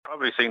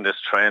Probably seen this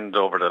trend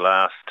over the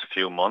last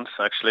few months,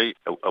 actually.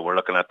 We're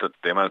looking at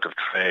the amount of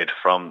trade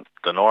from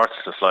the north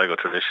to Sligo,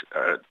 to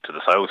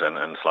the south,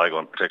 and Sligo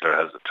in particular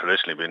has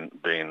traditionally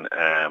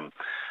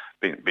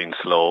been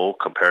slow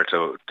compared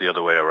to the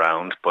other way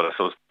around. But I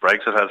suppose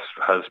Brexit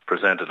has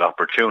presented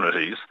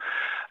opportunities,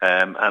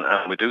 and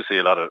we do see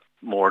a lot of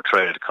more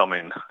trade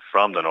coming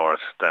from the north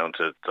down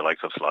to the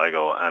likes of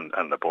Sligo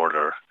and the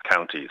border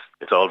counties.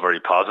 It's all very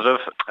positive,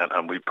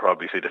 and we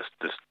probably see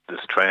this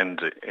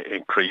trend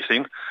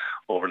increasing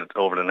over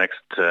the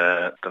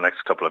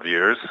next couple of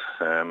years.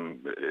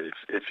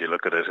 If you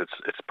look at it,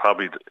 it's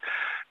probably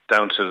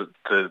down to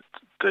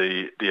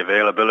the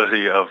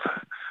availability of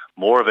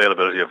more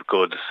availability of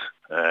goods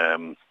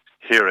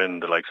here in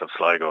the likes of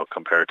Sligo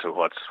compared to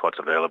what's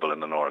available in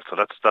the north. So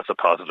that's a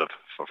positive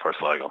for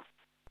Sligo.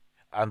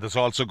 And there's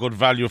also good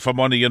value for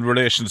money in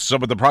relation to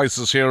some of the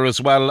prices here as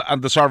well,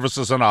 and the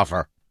services on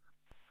offer.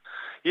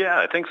 Yeah,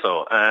 I think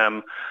so.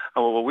 And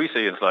what we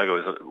see in Sligo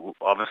is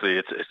obviously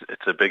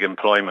it's a big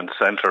employment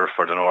centre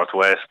for the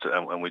northwest,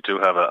 and we do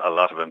have a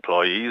lot of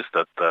employees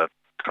that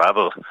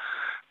travel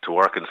to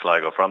work in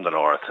Sligo from the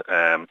north.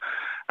 And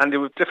there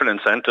were different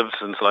incentives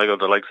in Sligo,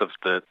 the likes of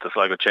the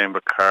Sligo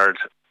Chamber card,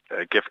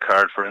 gift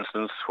card, for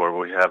instance, where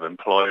we have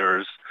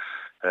employers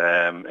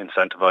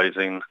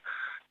incentivising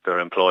their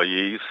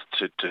employees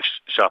to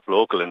shop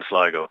local in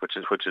Sligo,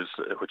 which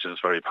is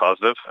very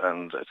positive,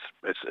 and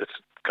it's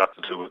got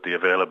to do with the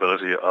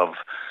availability of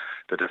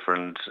the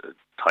different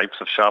types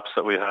of shops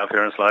that we have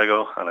here in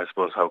Sligo, and I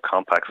suppose how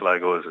compact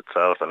Sligo is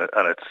itself, and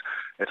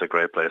it's a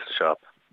great place to shop.